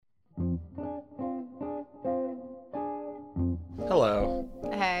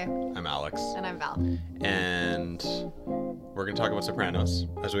Alex. And I'm Val. And we're going to talk about Sopranos,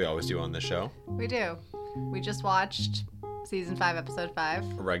 as we always do on this show. We do. We just watched season 5, episode 5.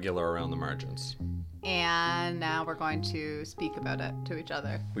 Irregular around the margins. And now we're going to speak about it to each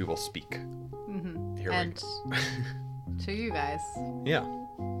other. We will speak. Mm-hmm. Here and we go. to you guys. Yeah.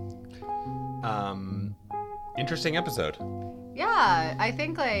 Interesting episode. Yeah, I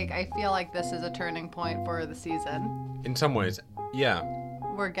think I feel like this is a turning point for the season. In some ways, yeah.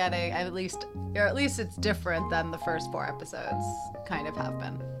 We're getting at least it's different than the first 4 episodes kind of have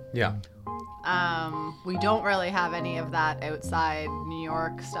been. Yeah. We don't really have any of that outside New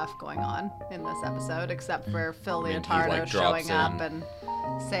York stuff going on in this episode, except for Phil Leotardo showing up and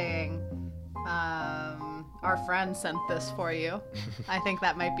saying, our friend sent this for you. I think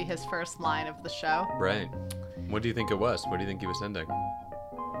that might be his first line of the show. Right. What do you think it was? What do you think he was sending?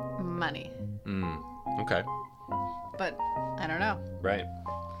 Money. Okay. But I don't know. Right.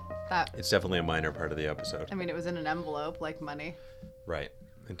 It's definitely a minor part of the episode. I mean, it was in an envelope, like money. Right.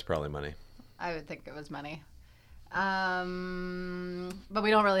 It's probably money. I would think it was money. But we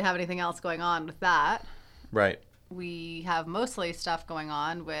don't really have anything else going on with that. Right. We have mostly stuff going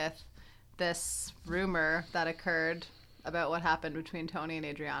on with this rumor that occurred about what happened between Tony and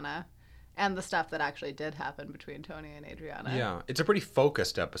Adriana and the stuff that actually did happen between Tony and Adriana. Yeah. It's a pretty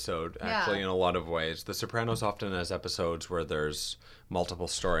focused episode, actually, in a lot of ways. The Sopranos often has episodes where there's multiple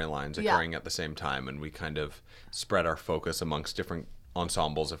storylines occurring at the same time, and we kind of spread our focus amongst different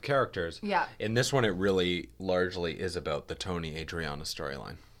ensembles of characters. Yeah. In this one, it really largely is about the Tony-Adriana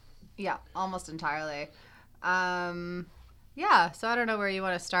storyline. Yeah, almost entirely. Yeah, so I don't know where you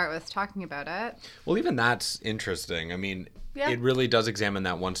want to start with talking about it. Well, even that's interesting. I mean, it really does examine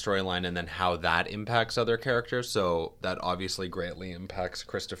that one storyline and then how that impacts other characters. So that obviously greatly impacts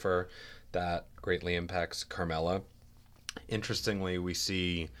Christopher. That greatly impacts Carmela. Interestingly, we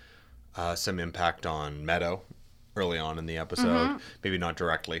see some impact on Meadow early on in the episode. Mm-hmm. Maybe not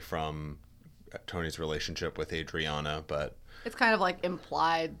directly from Tony's relationship with Adriana, but it's kind of like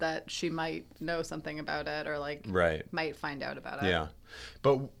implied that she might know something about it or might find out about it. Yeah.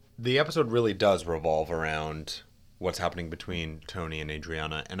 But the episode really does revolve around what's happening between Tony and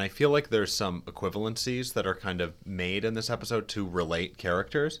Adriana. And I feel like there's some equivalencies that are kind of made in this episode to relate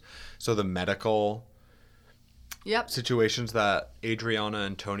characters. So the medical situations that Adriana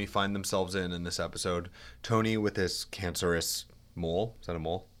and Tony find themselves in this episode. Tony with his cancerous mole. Is that a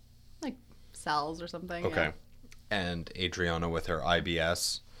mole? Like cells or something. Okay. Yeah. And Adriana with her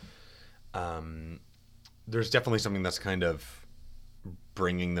IBS. There's definitely something that's kind of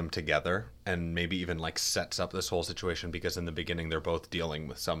bringing them together and maybe even sets up this whole situation, because in the beginning they're both dealing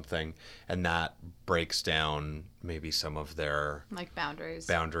with something, and that breaks down maybe some of their boundaries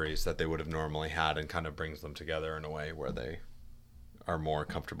that they would have normally had and kind of brings them together in a way where they are more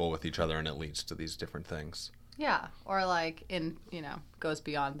comfortable with each other, and it leads to these different things. Yeah, or goes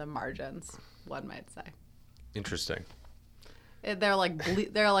beyond the margins, one might say. Interesting. They're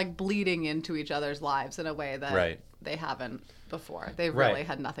like bleeding into each other's lives in a way that they haven't before. They've really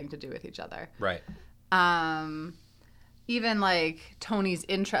had nothing to do with each other. Right. Even Tony's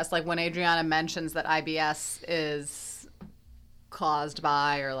interest, when Adriana mentions that IBS is caused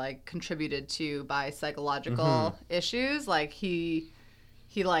by or contributed to by psychological issues, he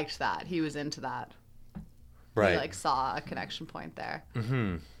liked that. He was into that. Right. He saw a connection point there.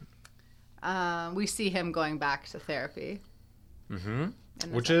 Mm-hmm. We see him going back to therapy. Mm-hmm.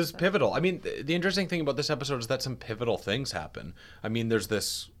 Which is pivotal. I mean, the interesting thing about this episode is that some pivotal things happen. I mean, there's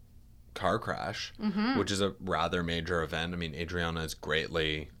this car crash, which is a rather major event. I mean, Adriana is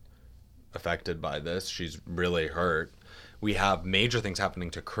greatly affected by this. She's really hurt. We have major things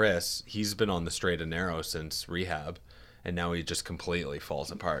happening to Chris. He's been on the straight and narrow since rehab, and now he just completely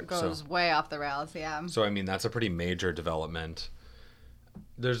falls apart. Goes way off the rails, yeah. So, I mean, that's a pretty major development.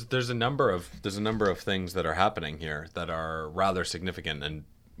 There's a number of things that are happening here that are rather significant, and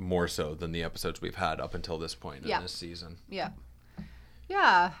more so than the episodes we've had up until this point in this season. Yeah.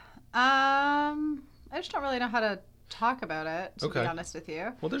 Yeah. I just don't really know how to talk about it, to be honest with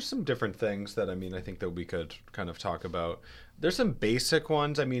you. Well, there's some different things that I think that we could kind of talk about. There's some basic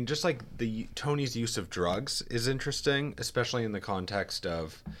ones. I mean, just the Tony's use of drugs is interesting, especially in the context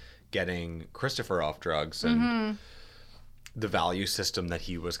of getting Christopher off drugs and the value system that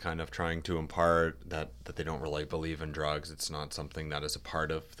he was kind of trying to impart, that they don't really believe in drugs. It's not something that is a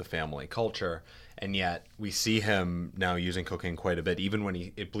part of the family culture. And yet we see him now using cocaine quite a bit, even when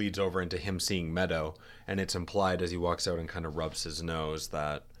it bleeds over into him seeing Meadow. And it's implied as he walks out and kind of rubs his nose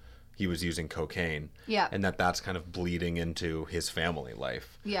that he was using cocaine. Yeah. And that's kind of bleeding into his family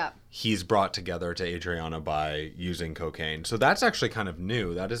life. Yeah. He's brought together to Adriana by using cocaine. So that's actually kind of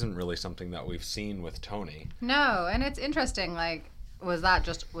new. That isn't really something that we've seen with Tony. No, and it's interesting, like, was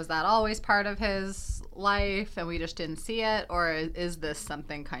that always part of his life and we just didn't see it, or is this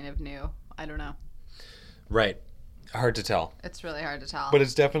something kind of new? I don't know. Right. Hard to tell. It's really hard to tell. But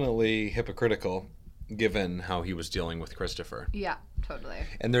it's definitely hypocritical given how he was dealing with Christopher. Yeah, totally.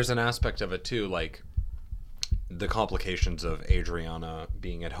 And there's an aspect of it too, like the complications of Adriana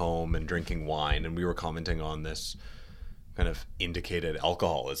being at home and drinking wine, and we were commenting on this kind of indicated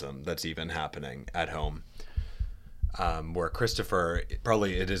alcoholism that's even happening at home. Where Christopher,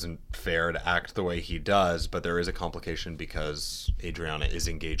 probably it isn't fair to act the way he does, but there is a complication because Adriana is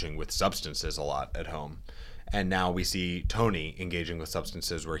engaging with substances a lot at home. And now we see Tony engaging with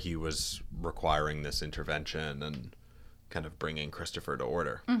substances where he was requiring this intervention and kind of bringing Christopher to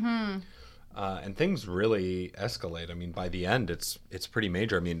order. Mm-hmm. And things really escalate. I mean, by the end, it's pretty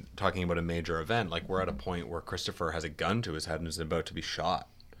major. I mean, talking about a major event, like we're at a point where Christopher has a gun to his head and is about to be shot.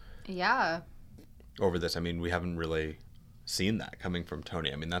 Yeah. Over this, I mean, we haven't really seen that coming from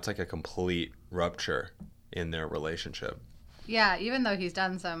Tony. I mean, that's like a complete rupture in their relationship. Yeah, even though he's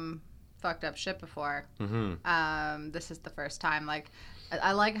done some fucked up shit before. Mm-hmm. This is the first time. Like,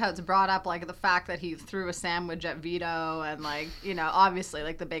 I like how it's brought up, like, the fact that he threw a sandwich at Vito, and, like, you know, obviously,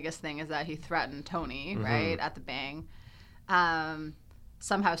 like, the biggest thing is that he threatened Tony, mm-hmm. right, at the bang.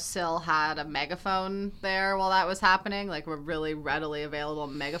 Somehow Syl had a megaphone there while that was happening, like a really readily available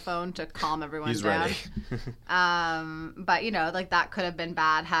megaphone to calm everyone down. He's ready. But, you know, like, that could have been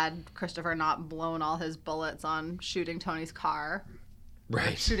bad had Christopher not blown all his bullets on shooting Tony's car.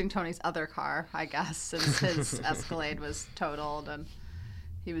 Right. Shooting Tony's other car, I guess, since his Escalade was totaled and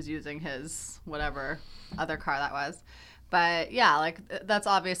he was using his whatever other car that was. But, yeah, like, that's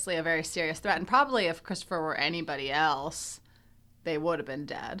obviously a very serious threat. And probably if Christopher were anybody else, they would have been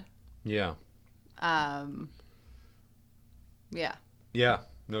dead. Yeah. Yeah. Yeah.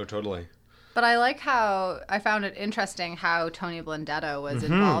 No, totally. But I like how I found it interesting how Tony Blundetto was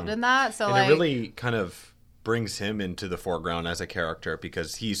mm-hmm. involved in that. So, and like, it really kind of brings him into the foreground as a character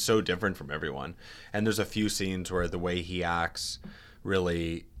because he's so different from everyone. And there's a few scenes where the way he acts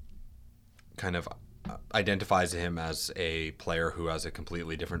really kind of identifies him as a player who has a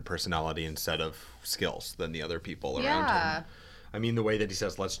completely different personality and set of skills than the other people around him. I mean, the way that he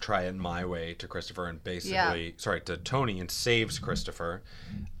says, let's try it my way to Christopher and basically, to Tony, and saves Christopher.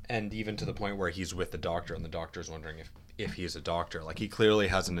 And even to the point where he's with the doctor and the doctor's wondering if he's a doctor. Like, he clearly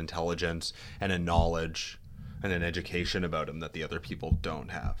has an intelligence and a knowledge and an education about him that the other people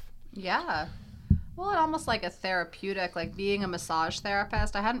don't have. Yeah. Well, almost like a therapeutic, like being a massage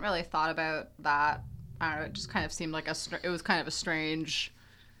therapist. I hadn't really thought about that. I don't know, it just kind of seemed like it was kind of a strange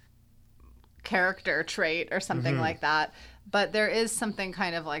character trait or something mm-hmm. like that. But there is something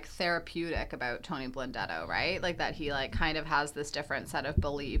kind of like therapeutic about Tony Blundetto, right? Like that he like kind of has this different set of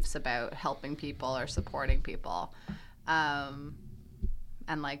beliefs about helping people or supporting people. And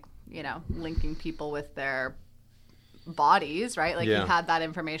like, you know, linking people with their bodies, right? Like he had that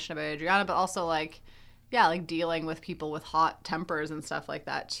information about Adriana, but also like, yeah, like dealing with people with hot tempers and stuff like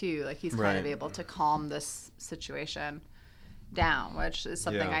that too. Like he's kind of able to calm this situation down, which is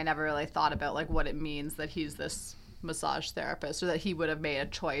something I never really thought about, like what it means that he's this massage therapist or that he would have made a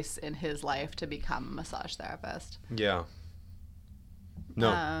choice in his life to become a massage therapist. Yeah.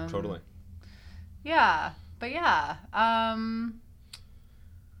 No, totally. Yeah. But yeah. I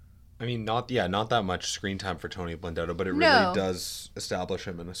mean, not that much screen time for Tony Blundetto, but it really does establish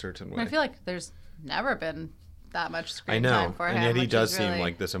him in a certain way. I feel like there's never been that much screen time for him. And yet he does seem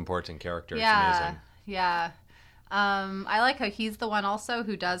like this important character. Yeah, it's amazing. Yeah. I like how he's the one also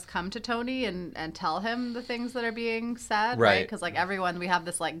who does come to Tony and tell him the things that are being said, right? Because like everyone, we have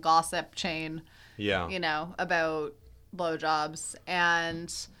this like gossip chain, you know, about blowjobs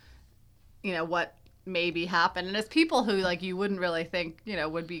and, you know, what maybe happened. And it's people who like you wouldn't really think, you know,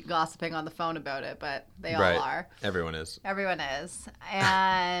 would be gossiping on the phone about it, but they all are. Everyone is.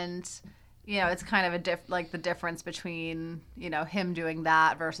 And... you know, it's kind of the difference between, you know, him doing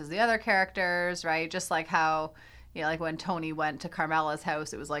that versus the other characters, right? Just like how, you know, like when Tony went to Carmela's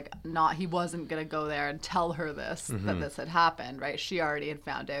house, it was like he wasn't going to go there and tell her this, that this had happened, right? She already had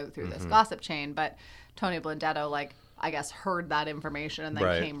found out through this gossip chain, but Tony Blundetto, like, I guess, heard that information and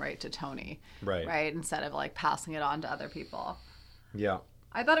then came right to Tony, right? Instead of like passing it on to other people. Yeah.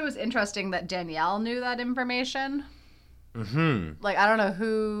 I thought it was interesting that Danielle knew that information. Mm-hmm. Like, I don't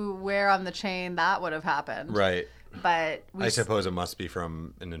know where on the chain that would have happened. Right. But I suppose it must be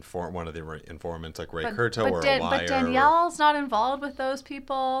from one of the informants, like Ray Curto or Wire. But Danielle's not involved with those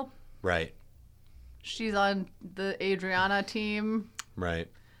people. Right. She's on the Adriana team. Right.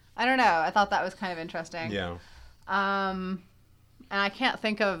 I don't know. I thought that was kind of interesting. Yeah. And I can't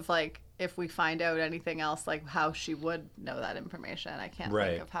think of, like, if we find out anything else, like, how she would know that information. I can't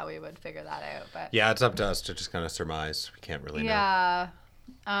think of how we would figure that out. But yeah, it's up to us to just kind of surmise. We can't really know. Yeah.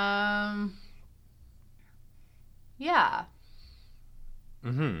 Yeah.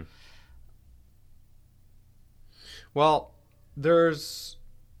 Mm-hmm. Well, there's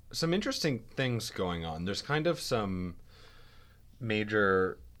some interesting things going on. There's kind of some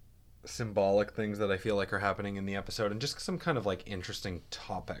major symbolic things that I feel like are happening in the episode, and just some kind of like interesting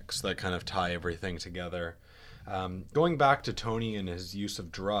topics that kind of tie everything together. Going back to Tony and his use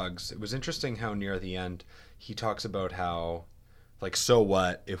of drugs, it was interesting how near the end he talks about how, like, so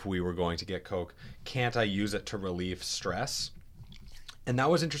what if we were going to get coke? Can't I use it to relieve stress? And that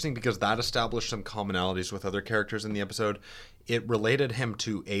was interesting because that established some commonalities with other characters in the episode. It related him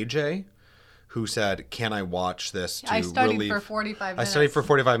to AJ, who said, can I watch this to relieve... I studied for 45 minutes. I studied for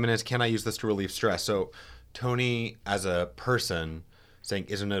 45 minutes. Can I use this to relieve stress? So Tony, as a person, saying,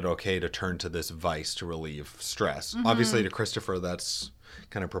 isn't it okay to turn to this vice to relieve stress? Mm-hmm. Obviously, to Christopher, that's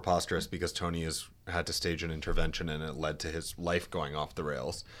kind of preposterous because Tony has had to stage an intervention and it led to his life going off the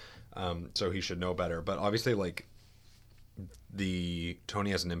rails. So he should know better. But obviously, like,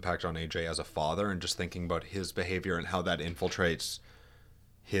 Tony has an impact on AJ as a father, and just thinking about his behavior and how that infiltrates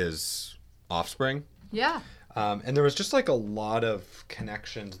his offspring. Yeah. And there was just like a lot of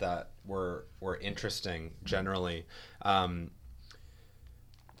connections that were interesting generally.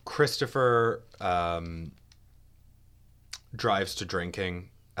 Christopher drives to drinking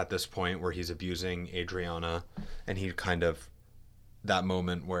at this point where he's abusing Adriana, and he kind of, that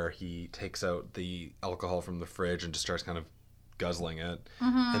moment where he takes out the alcohol from the fridge and just starts kind of guzzling it.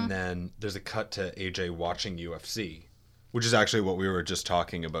 Mm-hmm. And then there's a cut to AJ watching UFC, which is actually what we were just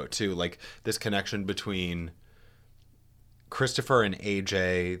talking about too. Like this connection between Christopher and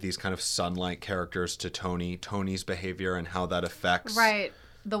AJ, these kind of son-like characters to Tony's behavior and how that affects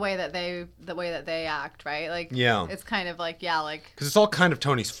the way that they act, right? Like, yeah, it's kind of like, yeah, like, because it's all kind of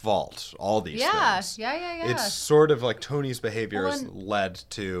Tony's fault. All these things. Yeah. It's sort of like Tony's behavior has led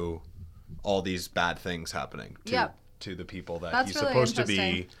to all these bad things happening to the people that he's really supposed to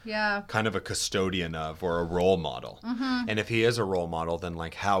be kind of a custodian of, or a role model. Mm-hmm. And if he is a role model, then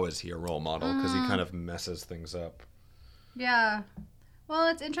like, how is he a role model? Because he kind of messes things up. Yeah. Well,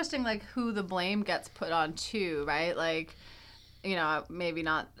 it's interesting, like, who the blame gets put on too, right? Like, you know, maybe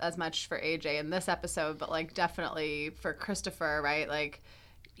not as much for AJ in this episode, but like definitely for Christopher, right? Like,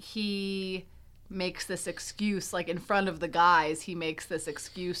 he makes this excuse, like in front of the guys, he makes this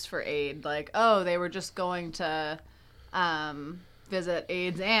excuse for Aid, like, oh, they were just going to visit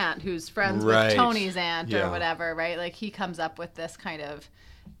Aid's aunt, who's friends with Tony's aunt or whatever, right? Like, he comes up with this kind of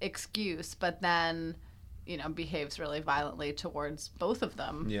excuse, but then, you know, behaves really violently towards both of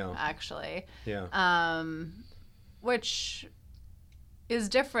them, actually. Yeah. Which is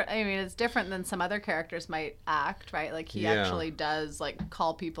different. I mean, it's different than some other characters might act, right? Like, he actually does, like,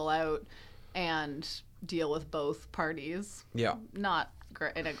 call people out and deal with both parties. Yeah. Not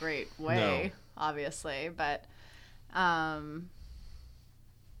in a great way, obviously, but,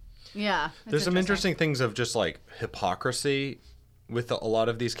 yeah. There's some interesting things of just, like, hypocrisy with a lot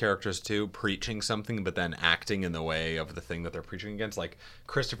of these characters, too, preaching something, but then acting in the way of the thing that they're preaching against. Like,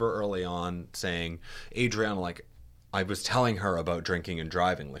 Christopher early on saying, Adriana, like, I was telling her about drinking and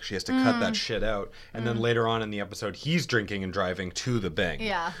driving. Like, she has to cut that shit out. And then later on in the episode, he's drinking and driving to the Bing.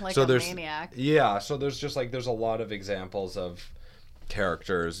 Yeah, like a maniac. Yeah, so there's just, like, there's a lot of examples of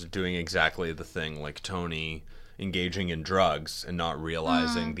characters doing exactly the thing, like Tony engaging in drugs and not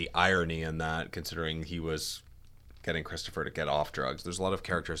realizing the irony in that, considering he was getting Christopher to get off drugs. There's a lot of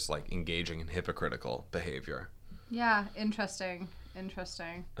characters, like, engaging in hypocritical behavior. Yeah, interesting.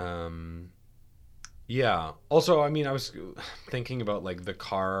 Yeah. Also, I mean, I was thinking about, like, the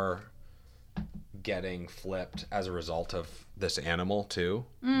car getting flipped as a result of this animal, too.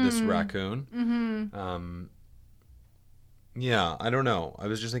 This raccoon. Mm-hmm. Yeah, I don't know. I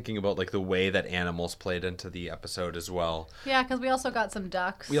was just thinking about, like, the way that animals played into the episode as well. Yeah, because we also got some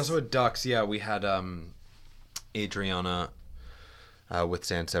ducks. We also had ducks, yeah. We had Adriana with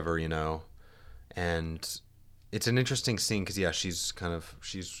San Severino, and it's an interesting scene because, yeah, she's kind of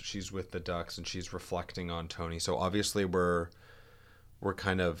she's with the ducks and she's reflecting on Tony. So obviously we're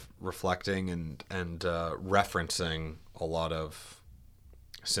kind of reflecting and referencing a lot of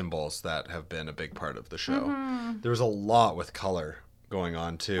symbols that have been a big part of the show. Mm-hmm. There's a lot with color going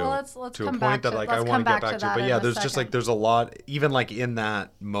on too. Well, let's to a point that, like, I want to get back to. But yeah, there's just, like, there's a lot, even like in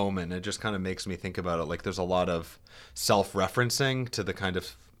that moment, it just kind of makes me think about it. Like, there's a lot of self-referencing to the kind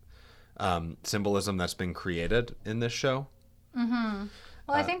of symbolism that's been created in this show. Mm-hmm.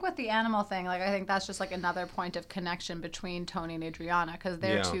 Well, I think with the animal thing, like, I think that's just like another point of connection between Tony and Adriana, because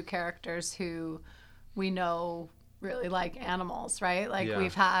they're two characters who we know really like animals, right? Like we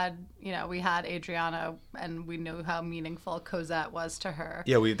had Adriana, and we knew how meaningful Cosette was to her.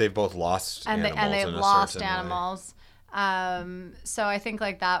 Yeah, they've both lost animals, and they've lost animals. So I think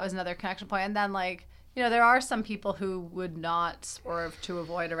like that was another connection point. And then like, you know, there are some people who would not swerve to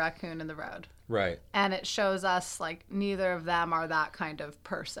avoid a raccoon in the road. Right. And it shows us like neither of them are that kind of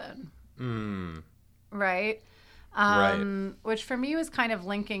person. Right? Right. Which for me was kind of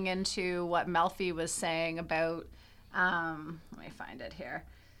linking into what Melfi was saying about, let me find it here.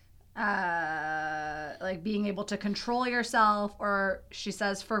 Like being able to control yourself, or she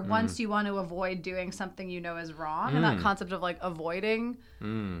says, for once you want to avoid doing something you know is wrong. And that concept of like avoiding,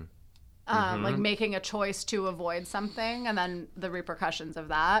 like making a choice to avoid something, and then the repercussions of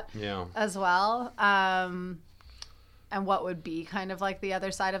that as well. And what would be kind of like the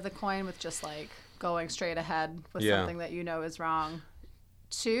other side of the coin with just like going straight ahead with something that you know is wrong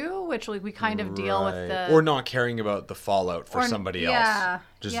too, which like we kind of deal with the... Or not caring about the fallout for somebody else.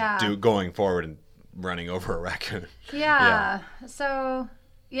 Just going forward and running over a raccoon. So,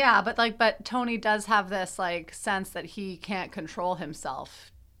 but Tony does have this like sense that he can't control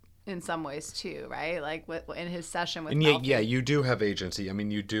himself in some ways too, right? Like in his session with Melfi. Yeah, you do have agency. I mean,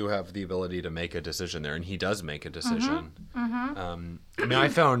 you do have the ability to make a decision there, and he does make a decision. I mean, I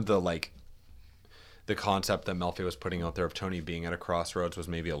found the concept that Melfi was putting out there of Tony being at a crossroads was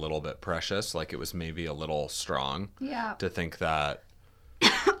maybe a little bit precious. Like, it was maybe a little strong to think that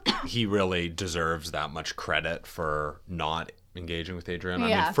he really deserves that much credit for not engaging with Adriana.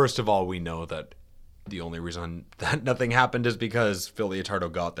 I mean, first of all, we know that the only reason that nothing happened is because Phil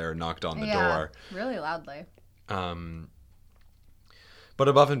Leotardo got there and knocked on the door. Really loudly. But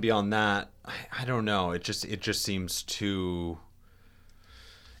above and beyond that, I don't know. It just seems too...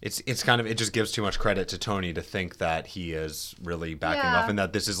 It's kind of, it just gives too much credit to Tony to think that he is really backing off, and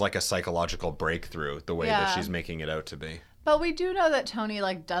that this is like a psychological breakthrough, the way that she's making it out to be. But we do know that Tony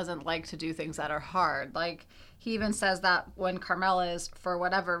like doesn't like to do things that are hard. Like, he even says that when Carmela is, for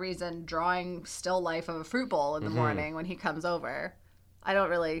whatever reason, drawing still life of a fruit bowl in the morning when he comes over. I don't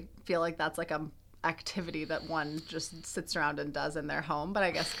really feel like that's like a activity that one just sits around and does in their home, but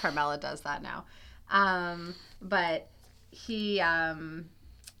I guess Carmela does that now. But he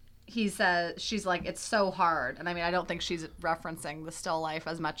says, she's like, it's so hard. And I mean, I don't think she's referencing the still life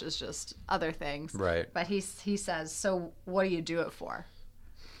as much as just other things. Right. But he says, so what do you do it for?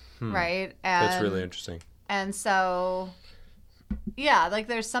 Right? And that's really interesting. And so, yeah, like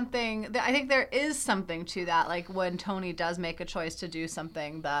there's something, I think there is something to that. Like when Tony does make a choice to do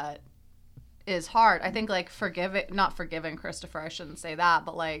something that is hard, I think like not forgiving Christopher, I shouldn't say that,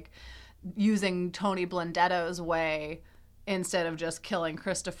 but like using Tony Blundetto's way instead of just killing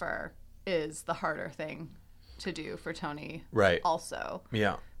Christopher is the harder thing to do for Tony. Right. Also.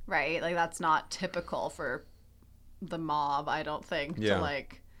 Yeah. Right? Like that's not typical for the mob, I don't think, to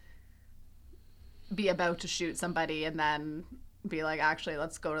like be about to shoot somebody and then be like, actually,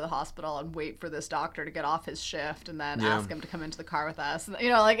 let's go to the hospital and wait for this doctor to get off his shift and then ask him to come into the car with us. You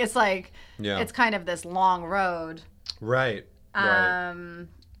know, like it's like, it's kind of this long road. Right. To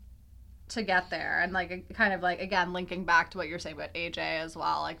get there. And like kind of like, again, linking back to what you're saying about AJ as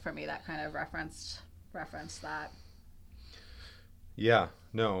well, like for me that kind of referenced that. Yeah,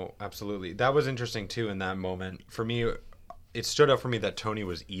 no, absolutely. That was interesting too in that moment. For me, it stood out for me that Tony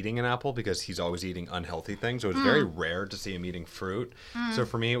was eating an apple because he's always eating unhealthy things. So it was very rare to see him eating fruit. So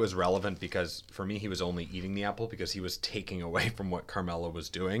for me, it was relevant because for me, he was only eating the apple because he was taking away from what Carmela was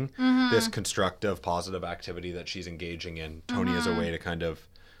doing. This constructive, positive activity that she's engaging in. Tony is a way to kind of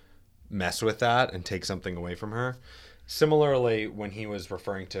mess with that and take something away from her. Similarly, when he was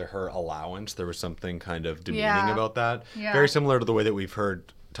referring to her allowance, there was something kind of demeaning about that. Yeah. Very similar to the way that we've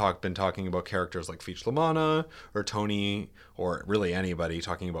been talking about characters like Feech Lamana or Tony or really anybody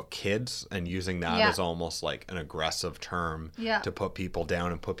talking about kids and using that as almost like an aggressive term to put people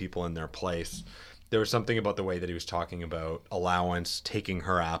down and put people in their place. There was something about the way that he was talking about allowance, taking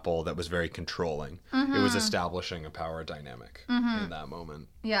her apple, that was very controlling. It was establishing a power dynamic in that moment.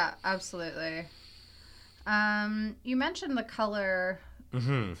 Yeah, absolutely. You mentioned the color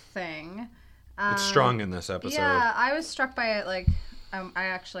thing. It's strong in this episode. Yeah, I was struck by it. Like,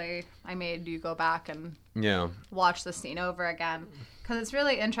 I made you go back and watch the scene over again because it's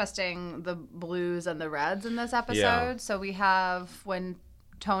really interesting, the blues and the reds in this episode. So we have when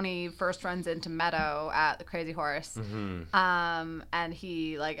Tony first runs into Meadow at the Crazy Horse, and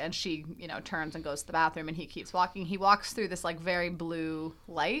she, you know, turns and goes to the bathroom, and he keeps walking. He walks through this like very blue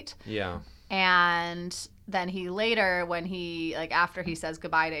light. Yeah. And then he later, when he, like, after he says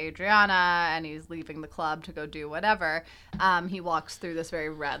goodbye to Adriana and he's leaving the club to go do whatever, he walks through this very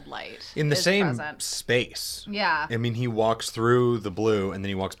red light. In the same space. Yeah. I mean, he walks through the blue and then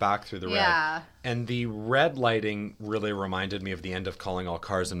he walks back through the red. Yeah. And the red lighting really reminded me of the end of Calling All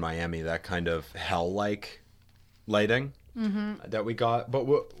Cars in Miami, that kind of hell-like lighting. That we got. But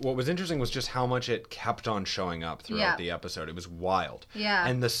what was interesting was just how much it kept on showing up throughout the episode. It was wild. Yeah.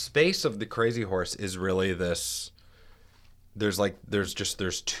 And the space of the Crazy Horse is really this. There's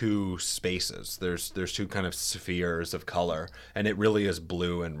two spaces. There's two kind of spheres of color, and it really is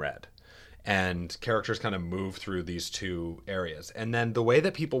blue and red. And characters kind of move through these two areas. And then the way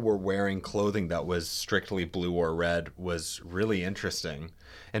that people were wearing clothing that was strictly blue or red was really interesting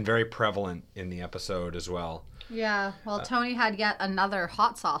and very prevalent in the episode as well. Yeah, well, Tony had yet another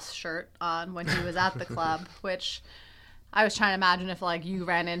hot sauce shirt on when he was at the club, which I was trying to imagine if, like, you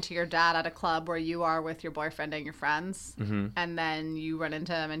ran into your dad at a club where you are with your boyfriend and your friends, and then you run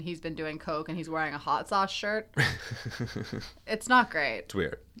into him and he's been doing coke and he's wearing a hot sauce shirt. It's not great. It's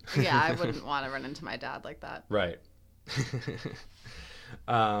weird. Yeah, I wouldn't want to run into my dad like that. Right.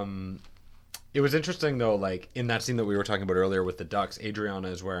 It was interesting, though, like, in that scene that we were talking about earlier with the ducks, Adriana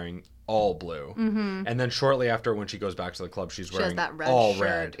is wearing all blue. And then shortly after, when she goes back to the club, she's wearing that red all shirt.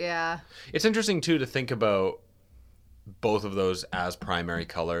 red. Yeah. It's interesting, too, to think about both of those as primary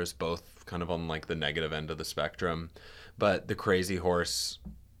colors, both kind of on, like, the negative end of the spectrum. But the Crazy Horse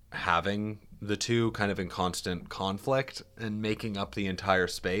having the two kind of in constant conflict and making up the entire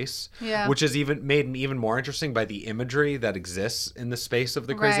space, which is made even more interesting by the imagery that exists in the space of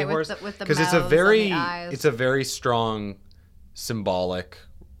the Crazy Horse, because it's a very strong symbolic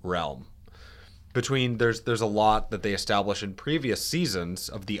realm. Between there's a lot that they establish in previous seasons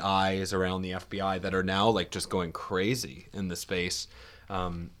of the eyes around the FBI that are now like just going crazy in the space.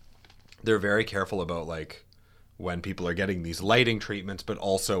 They're very careful about like when people are getting these lighting treatments, but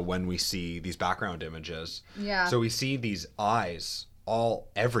also when we see these background images. Yeah. So we see these eyes all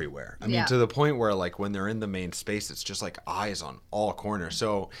everywhere. I mean, to the point where like when they're in the main space, it's just like eyes on all corners.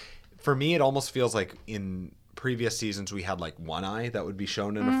 So for me, it almost feels like in previous seasons we had like one eye that would be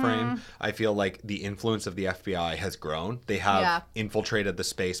shown in a frame. I feel like the influence of the FBI has grown. They have infiltrated the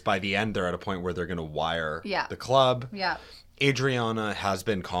space. By the end, they're at a point where they're going to wire the club. Yeah. Adriana has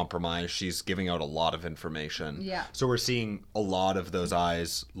been compromised. She's giving out a lot of information. Yeah. So we're seeing a lot of those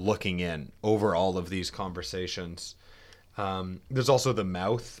eyes looking in over all of these conversations. There's also the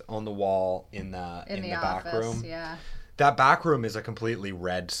mouth on the wall in the back room. Yeah. That back room is a completely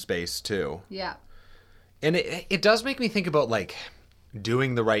red space too. Yeah. And it does make me think about like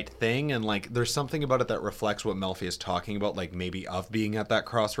doing the right thing, and like there's something about it that reflects what Melfi is talking about, like maybe of being at that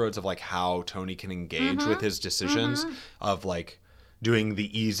crossroads of like how Tony can engage with his decisions of like doing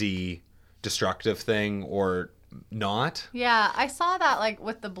the easy destructive thing or not. Yeah, I saw that like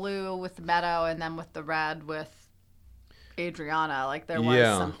with the blue with Meadow and then with the red with Adriana, like there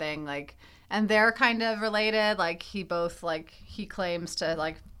was something like, and they're kind of related, like he claims to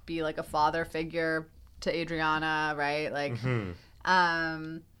like be like a father figure to Adriana, right? Like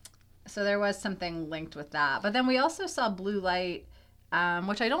so there was something linked with that. But then we also saw blue light,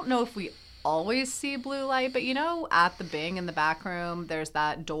 which I don't know if we always see blue light, but you know, at the Bing in the back room, there's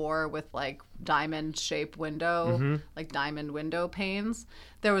that door with like diamond shaped window, like diamond window panes.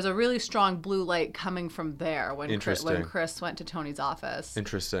 There was a really strong blue light coming from there when Chris went to Tony's office.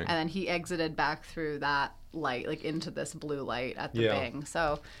 Interesting. And then he exited back through that light, like into this blue light at the Bing.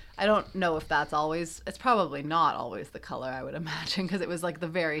 So I don't know if that's always, it's probably not always the color, I would imagine, because it was like the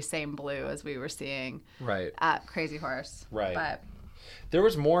very same blue as we were seeing at Crazy Horse. Right. But there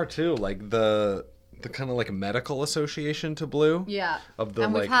was more too, like the kind of like medical association to blue. Yeah. Of the,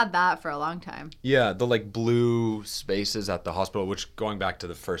 and we've had that for a long time. Yeah, the like blue spaces at the hospital, which going back to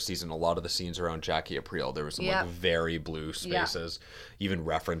the first season, a lot of the scenes around Jackie Aprile, there was some like very blue spaces, even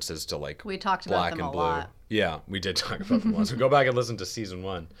references to like we talked black about them and a blue. lot. Yeah, we did talk about them a lot. So go back and listen to season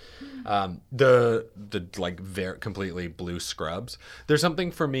 1. The like very completely blue scrubs. There's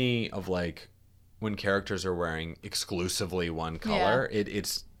something for me of like when characters are wearing exclusively one color,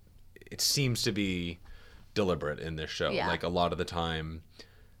 it seems to be deliberate in this show. Yeah. Like a lot of the time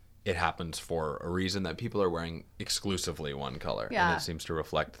it happens for a reason that people are wearing exclusively one color. Yeah. And it seems to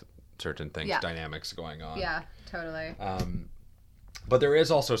reflect certain things, dynamics going on. Yeah, totally. But there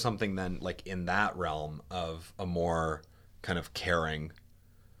is also something then like in that realm of a more kind of caring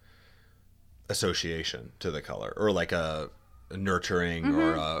association to the color, or like a nurturing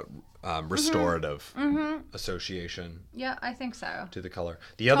or a restorative association. Yeah, I think so. To the color.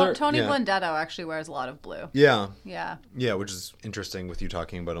 The other Tony Blundetto actually wears a lot of blue. Yeah. Yeah. Yeah, which is interesting with you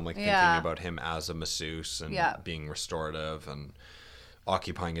talking about him, like thinking about him as a masseuse and being restorative and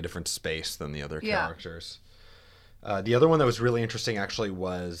occupying a different space than the other characters. The other one that was really interesting actually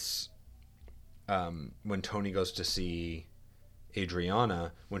was when Tony goes to see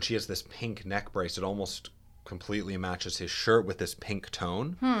Adriana, when she has this pink neck brace, it almost completely matches his shirt with this pink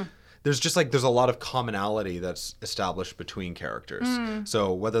tone. There's a lot of commonality that's established between characters.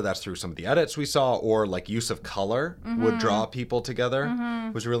 So whether that's through some of the edits we saw or like use of color would draw people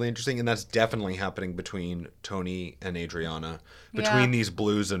together was really interesting. And that's definitely happening between Tony and Adriana, between these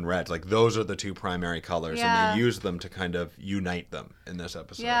blues and reds. Like those are the two primary colors and they use them to kind of unite them in this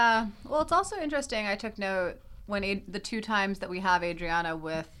episode. Yeah. Well, it's also interesting. I took note when the two times that we have Adriana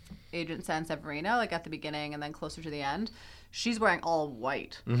with Agent Sanseverino, like at the beginning and then closer to the end, she's wearing all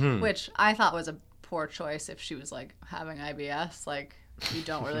white, which I thought was a poor choice if she was like having IBS. Like you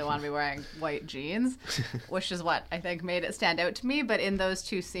don't really want to be wearing white jeans, which is what I think made it stand out to me. But in those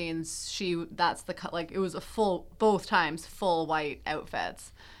two scenes, it was both times full white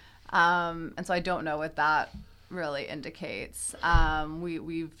outfits. And so I don't know what that really indicates.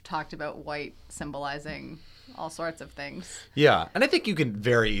 We've talked about white symbolizing all sorts of things. Yeah, and I think you can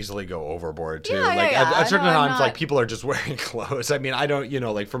very easily go overboard too. At certain times, like people are just wearing clothes. I mean, I don't,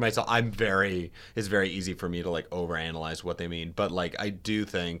 like for myself, it's very easy for me to like overanalyze what they mean. But like, I do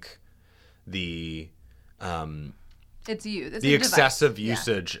think the excessive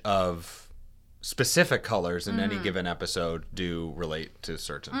usage of specific colors in any given episode do relate to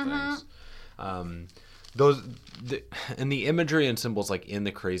certain things. And the imagery and symbols like in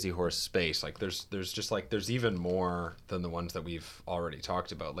the Crazy Horse space, like there's even more than the ones that we've already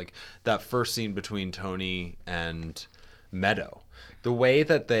talked about. Like that first scene between Tony and Meadow, the way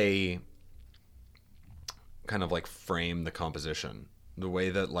that they kind of like frame the composition, the way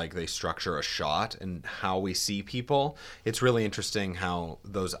that like they structure a shot and how we see people, it's really interesting how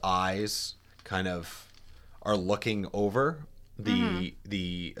those eyes kind of are looking over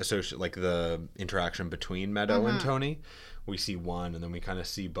the associate, like the interaction between Meadow and Tony. We see one and then we kind of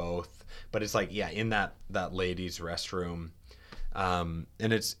see both, but it's like in that ladies' restroom, and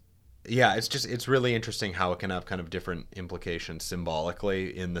it's really interesting how it can have kind of different implications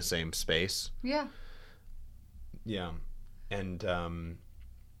symbolically in the same space. And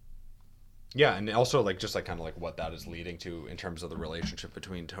and also like just like kind of like what that is leading to in terms of the relationship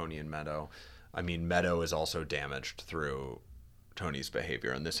between Tony and Meadow. I mean, Meadow is also damaged through Tony's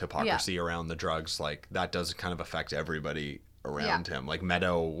behavior and this hypocrisy around the drugs. Like that does kind of affect everybody around him. Like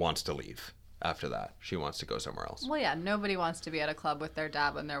Meadow wants to leave after that. She wants to go somewhere else. Well, yeah, nobody wants to be at a club with their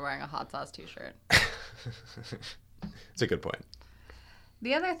dad when they're wearing a hot sauce t-shirt. It's a good point.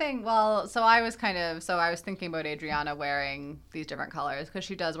 The other thing, I was thinking about Adriana wearing these different colors because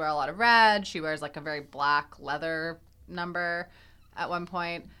she does wear a lot of red. She wears like a very black leather number at one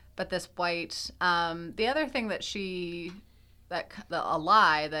point, but this white. The other thing that a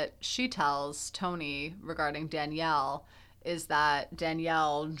lie that she tells Tony regarding Danielle is that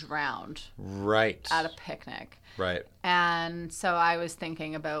Danielle drowned at a picnic. Right. And so I was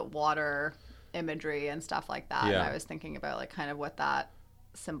thinking about water imagery and stuff like that. Yeah. And I was thinking about like kind of what that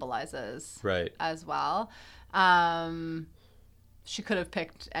symbolizes as well. She could have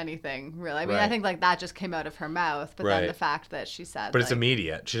picked anything, really. I mean, I think like that just came out of her mouth, but then the fact that she said, but it's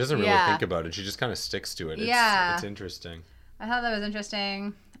immediate. She doesn't really think about it. She just kind of sticks to it. It's interesting. I thought that was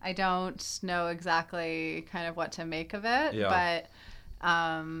interesting. I don't know exactly kind of what to make of it, but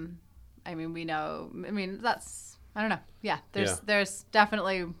I mean, we know. I mean, that's I don't know. Yeah, there's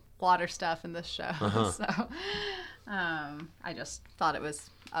definitely water stuff in this show, so I just thought it was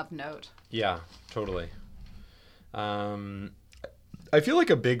of note. Yeah, totally. I feel like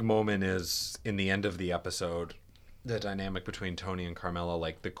a big moment is in the end of the episode, the dynamic between Tony and Carmela,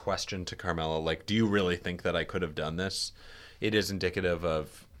 like the question to Carmela, like, do you really think that I could have done this? It is indicative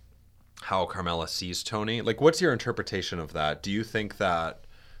of how Carmela sees Tony. Like, what's your interpretation of that? Do you think that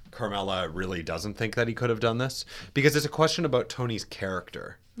Carmela really doesn't think that he could have done this? Because it's a question about Tony's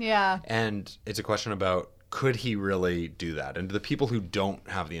character. Yeah. And it's a question about, could he really do that? And the people who don't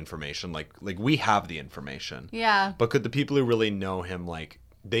have the information, like we have the information. Yeah. But could the people who really know him, like,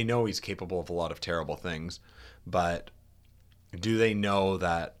 they know he's capable of a lot of terrible things, but do they know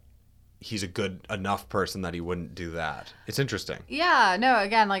that he's a good enough person that he wouldn't do that? It's interesting. Yeah, no,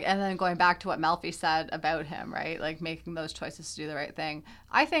 again, like, and then going back to what Melfi said about him, right? Like making those choices to do the right thing.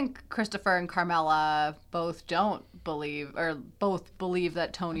 I think Christopher and Carmela both believe that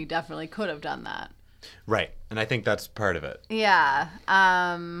Tony definitely could have done that. Right. And I think that's part of it. Yeah.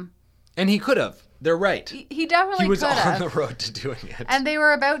 And he could have. They're right. He definitely could have. He was on could've. the road to doing it. And they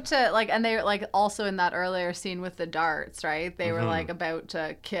were about to, like, and they, like, also in that earlier scene with the darts, right? They were, like, about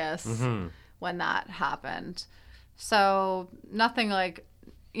to kiss when that happened. So nothing, like,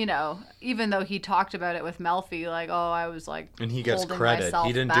 you know, even though he talked about it with Melfi, like, oh, I was, like, and he gets credit.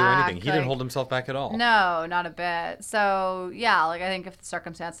 He didn't do anything. He didn't hold himself back at all. No, not a bit. So, yeah, like, I think if the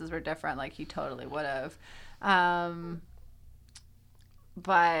circumstances were different, like, he totally would have.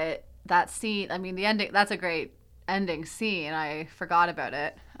 But that scene, I mean, the ending, that's a great ending scene. I forgot about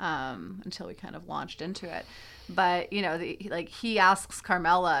it until we kind of launched into it. But, you know, he asks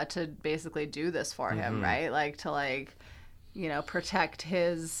Carmela to basically do this for him, right? Like, to, like, you know, protect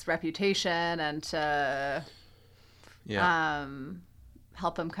his reputation and to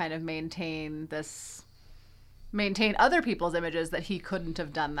help him kind of maintain other people's images that he couldn't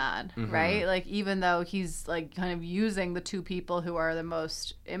have done that, right? Like, even though he's, like, kind of using the two people who are the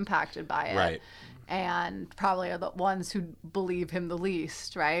most impacted by it. Right. And probably are the ones who believe him the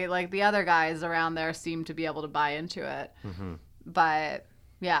least, right? Like, the other guys around there seem to be able to buy into it. But,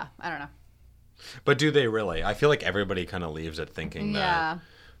 yeah, I don't know. But do they really? I feel like everybody kind of leaves it thinking that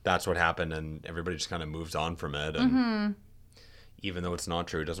that's what happened, and everybody just kind of moves on from it. And even though it's not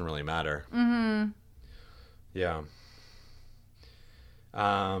true, it doesn't really matter. Yeah.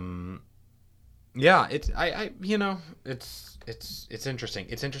 Yeah, it's you know, it's interesting.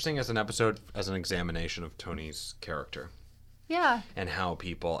 It's interesting as an episode, as an examination of Tony's character. Yeah. And how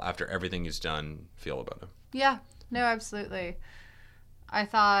people, after everything he's done, feel about him. Yeah. No, absolutely. I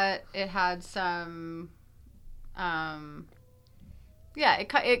thought it had some, it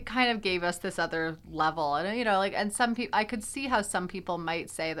kind of gave us this other level, and you know, like, and some people, I could see how some people might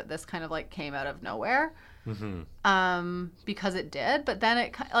say that this kind of like came out of nowhere, because it did, but then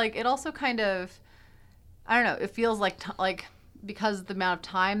it also kind of, I don't know, it feels like because the amount of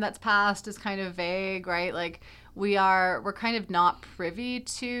time that's passed is kind of vague, right? Like we're kind of not privy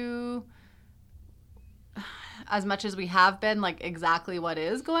to, as much as we have been, like, exactly what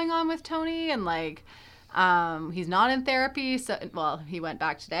is going on with Tony, and like he's not in therapy, so, well, he went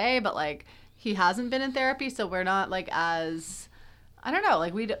back today, but like he hasn't been in therapy, so we're not like as, I don't know,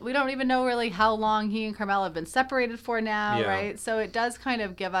 like we don't even know really how long he and Carmela have been separated for now, right? So it does kind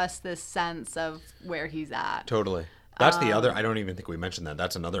of give us this sense of where he's at. Totally. That's the other, I don't even think we mentioned that.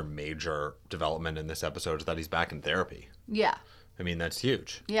 That's another major development in this episode, is that he's back in therapy. Yeah. I mean, that's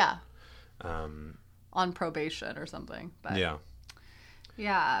huge. Yeah. On probation or something. But yeah.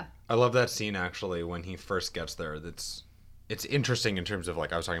 I love that scene, actually, when he first gets there. It's interesting in terms of,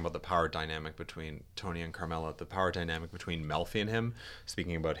 like, I was talking about the power dynamic between Tony and Carmela, the power dynamic between Melfi and him,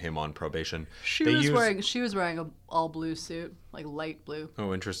 speaking about him on probation. She was wearing a all blue suit, like light blue.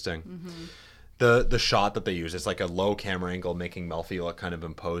 Oh, interesting. The shot that they use is like a low camera angle, making Melfi look kind of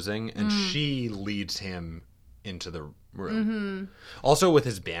imposing, and she leads him into the room. Also, with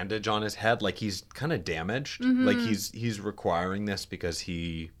his bandage on his head, like, he's kind of damaged. Like he's requiring this because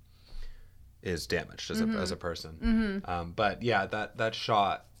he is damaged as a person. But yeah, that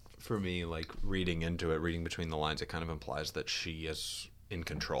shot, for me, like, reading between the lines, it kind of implies that she is in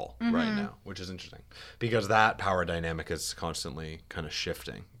control right now, which is interesting, because that power dynamic is constantly kind of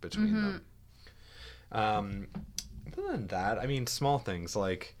shifting between them. Other than that, I mean, small things,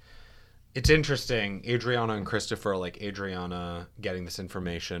 like, it's interesting, Adriana and Christopher, like, Adriana getting this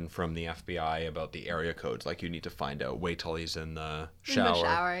information from the FBI about the area codes, like, you need to find out, wait till he's in the shower. In the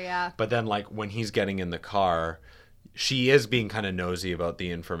shower, yeah. But then, like, when he's getting in the car, she is being kind of nosy about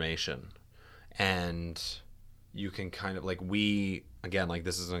the information. And you can kind of, like, again, like,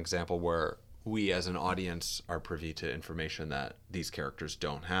 this is an example where we as an audience are privy to information that these characters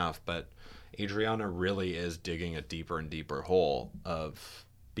don't have, but Adriana really is digging a deeper and deeper hole of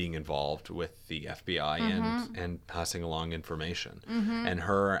being involved with the FBI and passing along information. And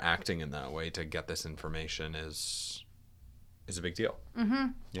her acting in that way to get this information is a big deal.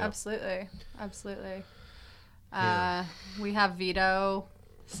 Yeah. Absolutely. We have Vito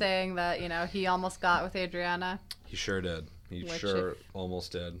saying that, you know, he almost got with Adriana. He sure did.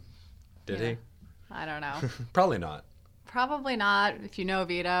 Almost did. Did he? I don't know. Probably not. Probably not, if you know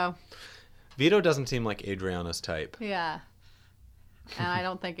Vito. Vito doesn't seem like Adriana's type. Yeah. And I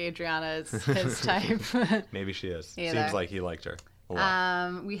don't think Adriana is his type. Maybe she is. Either. Seems like he liked her a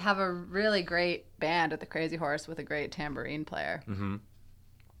lot. We have a really great band at the Crazy Horse with a great tambourine player.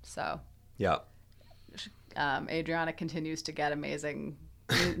 So. Yeah. Adriana continues to get amazing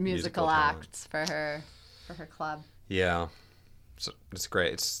musical acts for her club. Yeah. So it's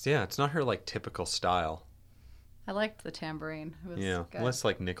great. It's not her, like, typical style. I liked the tambourine. It was good. Less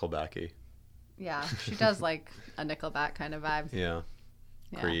like Nickelbacky. Yeah, she does like a Nickelback kind of vibe. Yeah.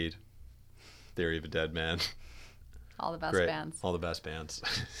 Creed. Theory of a Dead Man. All the best Great. bands. All the best bands.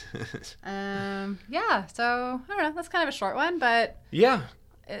 Yeah, so I don't know. That's kind of a short one, but yeah,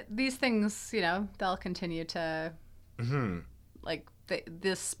 these things, you know, they'll continue to like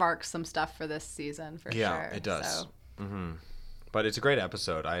this sparks some stuff for this season for sure. Yeah, it does. So. But it's a great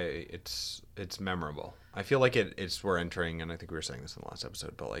episode. It's memorable. I feel like we're entering, and I think we were saying this in the last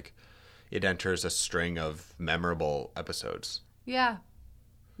episode, but like it enters a string of memorable episodes. Yeah,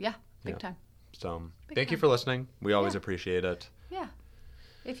 big time. So thank you for listening. We always appreciate it. Yeah.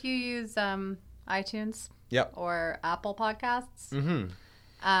 If you use iTunes Yep. or Apple Podcasts,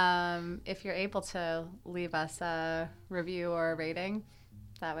 if you're able to leave us a review or a rating,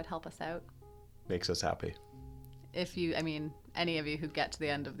 that would help us out. Makes us happy. Any of you who get to the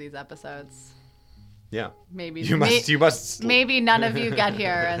end of these episodes. Yeah. Maybe you must. Maybe none of you get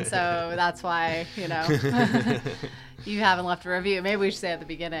here, and so that's why, you know, you haven't left a review. Maybe we should say at the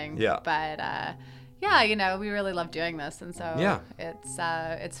beginning. Yeah. But yeah, you know, we really love doing this, and so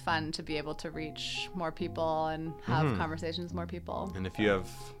it's fun to be able to reach more people and have conversations with more people. And if you have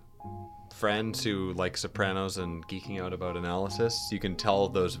friends who like Sopranos and geeking out about analysis, you can tell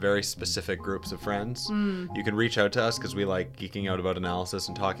those very specific groups of friends. You can reach out to us because we like geeking out about analysis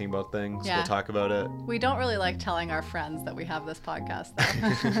and talking about things. Yeah. We'll talk about it. We don't really like telling our friends that we have this podcast,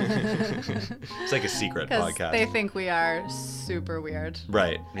 though. It's like a secret podcast. They think we are super weird.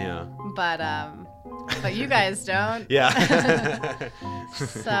 Right, yeah. But you guys don't. Yeah.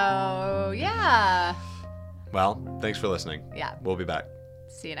 So, yeah. Well, thanks for listening. Yeah. We'll be back.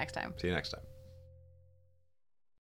 See you next time. See you next time.